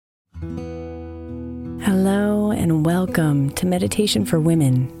Hello and welcome to Meditation for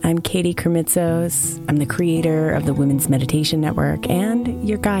Women. I'm Katie Kremitzos. I'm the creator of the Women's Meditation Network and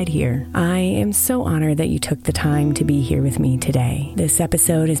your guide here. I am so honored that you took the time to be here with me today. This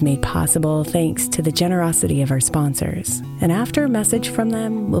episode is made possible thanks to the generosity of our sponsors. And after a message from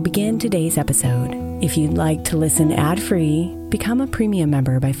them, we'll begin today's episode. If you'd like to listen ad-free, become a premium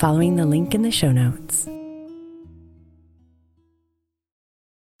member by following the link in the show notes.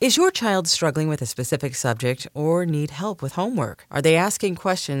 Is your child struggling with a specific subject or need help with homework? Are they asking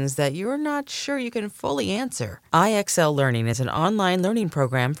questions that you're not sure you can fully answer? IXL Learning is an online learning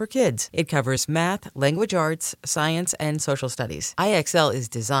program for kids. It covers math, language arts, science, and social studies. IXL is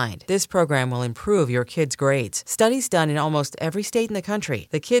designed. This program will improve your kids' grades. Studies done in almost every state in the country.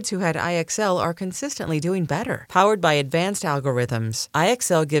 The kids who had IXL are consistently doing better. Powered by advanced algorithms,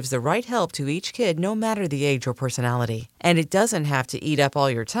 IXL gives the right help to each kid no matter the age or personality. And it doesn't have to eat up all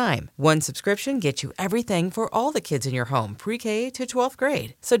your time. One subscription gets you everything for all the kids in your home, pre-K to 12th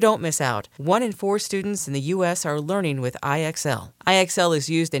grade. So don't miss out. 1 in 4 students in the U.S. are learning with IXL. IXL is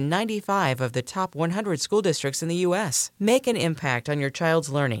used in 95 of the top 100 school districts in the U.S. Make an impact on your child's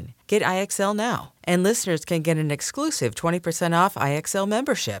learning. Get IXL now. And listeners can get an exclusive 20% off IXL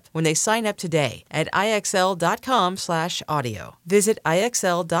membership when they sign up today at IXL.com/audio. Visit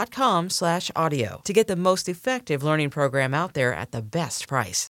IXL.com/audio to get the most effective learning program out there at the best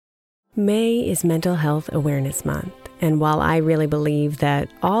price. May is Mental Health Awareness Month. And while I really believe that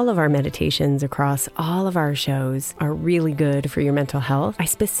all of our meditations across all of our shows are really good for your mental health, I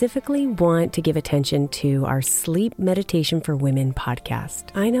specifically want to give attention to our Sleep Meditation for Women podcast.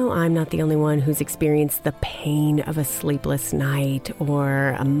 I know I'm not the only one who's experienced the pain of a sleepless night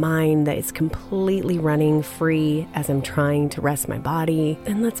or a mind that is completely running free as I'm trying to rest my body.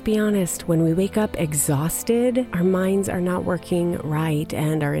 And let's be honest, when we wake up exhausted, our minds are not working right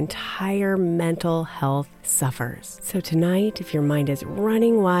and our entire mental health suffers. So tonight, if your mind is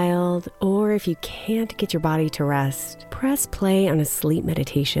running wild or if you can't get your body to rest, press play on a sleep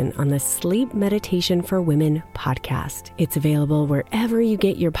meditation on the Sleep Meditation for Women podcast. It's available wherever you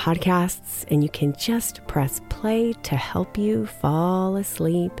get your podcasts, and you can just press play to help you fall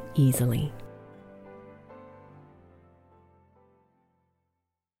asleep easily.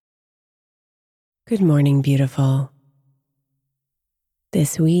 Good morning, beautiful.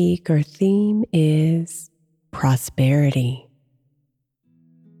 This week, our theme is prosperity.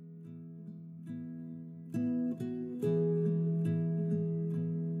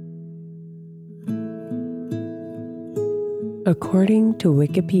 According to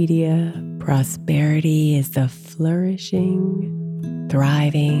Wikipedia, prosperity is the flourishing,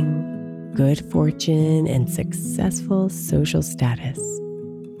 thriving, good fortune, and successful social status.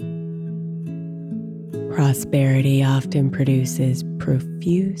 Prosperity often produces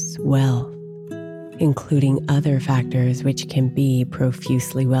profuse wealth, including other factors which can be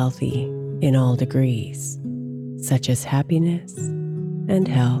profusely wealthy in all degrees, such as happiness and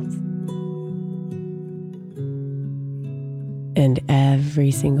health. And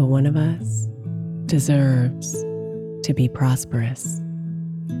every single one of us deserves to be prosperous.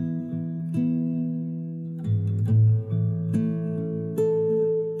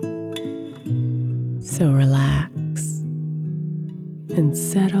 So relax and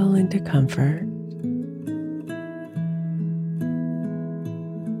settle into comfort.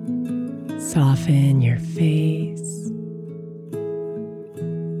 Soften your face.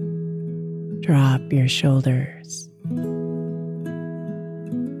 Drop your shoulders.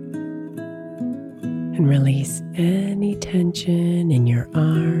 And release any tension in your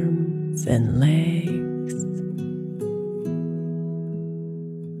arms and legs.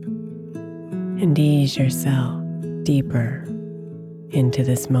 And ease yourself deeper into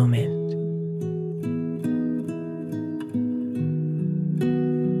this moment.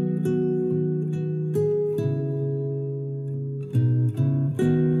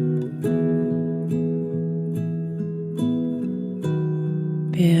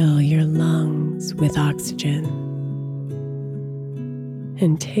 Fill your lungs with oxygen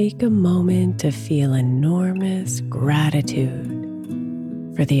and take a moment to feel enormous gratitude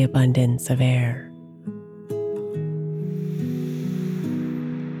for the abundance of air.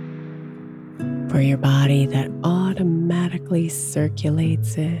 For your body that automatically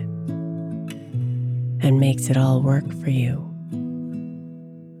circulates it and makes it all work for you.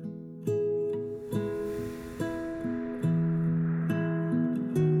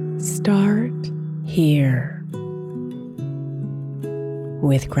 Start here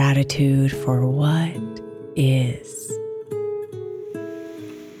with gratitude for what is,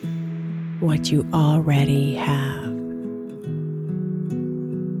 what you already have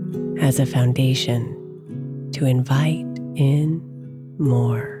as a foundation to invite in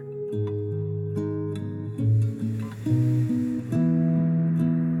more.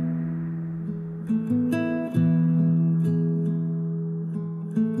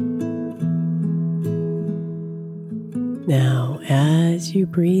 Now, as you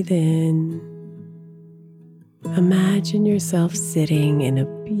breathe in, imagine yourself sitting in a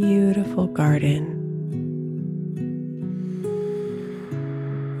beautiful garden.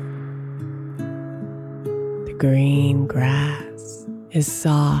 The green grass is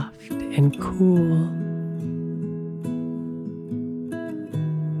soft and cool.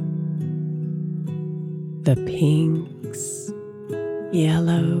 The pinks,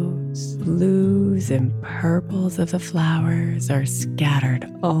 yellows, blues, and purples of the flowers are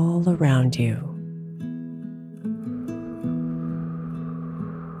scattered all around you.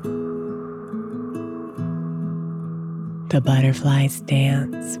 The butterflies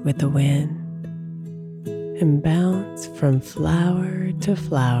dance with the wind and bounce from flower to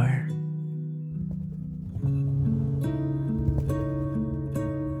flower.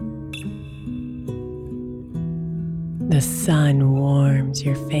 The sun warms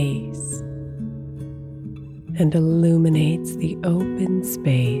your face and illuminates the open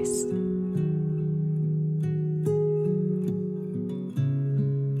space.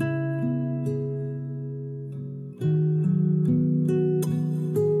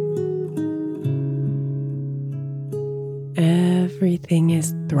 Everything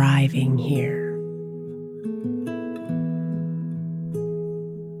is thriving here.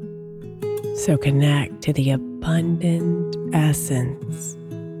 So connect to the abundant essence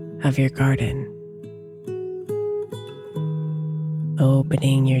of your garden,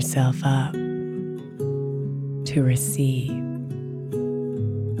 opening yourself up to receive.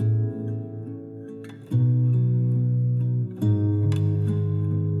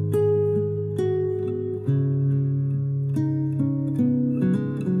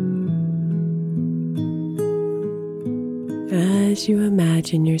 As you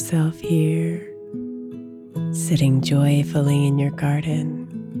imagine yourself here, sitting joyfully in your garden,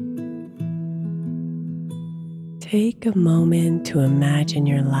 take a moment to imagine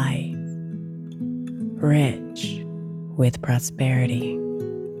your life rich with prosperity.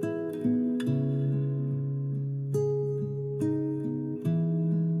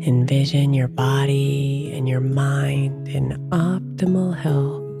 Envision your body and your mind in optimal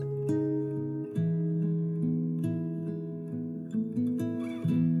health.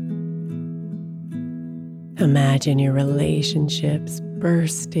 Imagine your relationships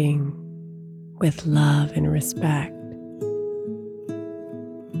bursting with love and respect.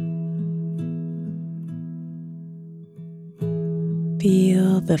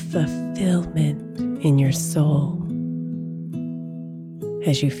 Feel the fulfillment in your soul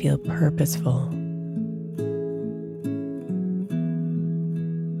as you feel purposeful.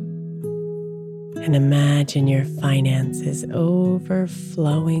 And imagine your finances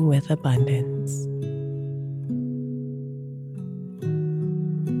overflowing with abundance.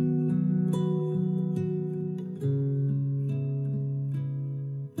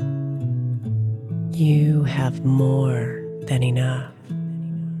 You have more than enough.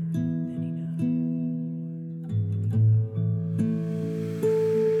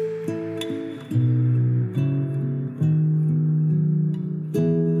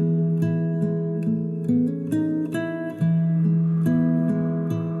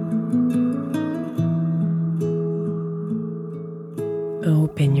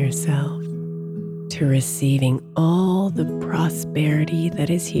 Open yourself to receiving all the prosperity that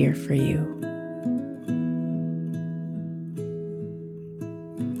is here for you.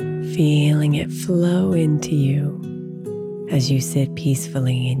 Feeling it flow into you as you sit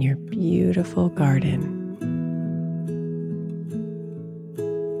peacefully in your beautiful garden.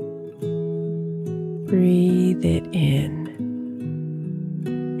 Breathe it in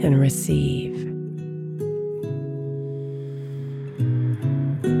and receive.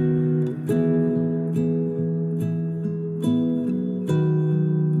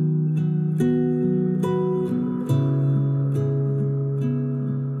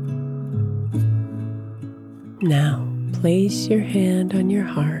 Now, place your hand on your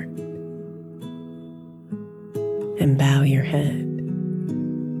heart and bow your head.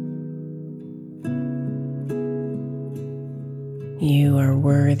 You are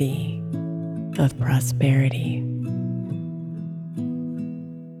worthy of prosperity.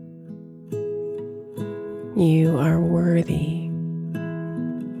 You are worthy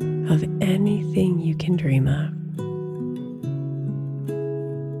of anything you can dream of.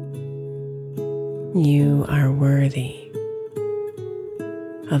 You are worthy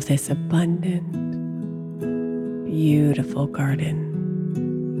of this abundant, beautiful garden.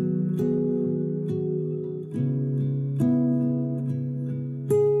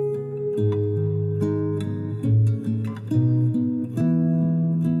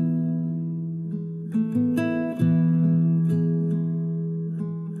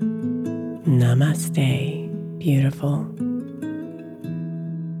 Namaste, beautiful.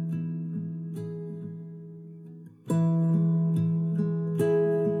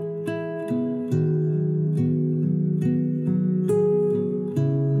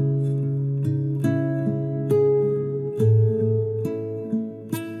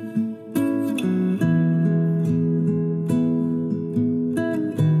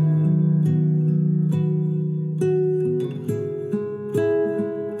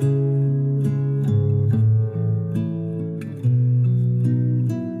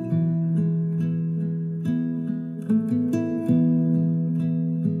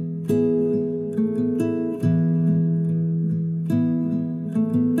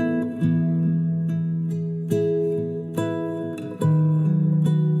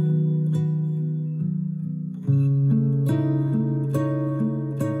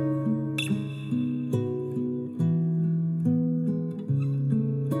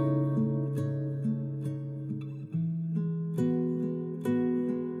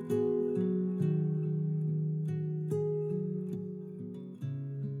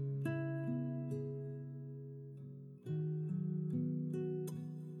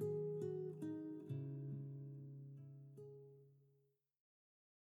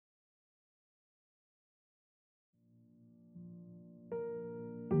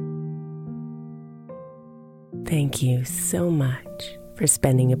 Thank you so much for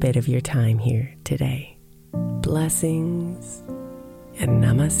spending a bit of your time here today. Blessings and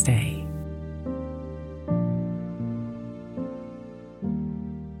namaste.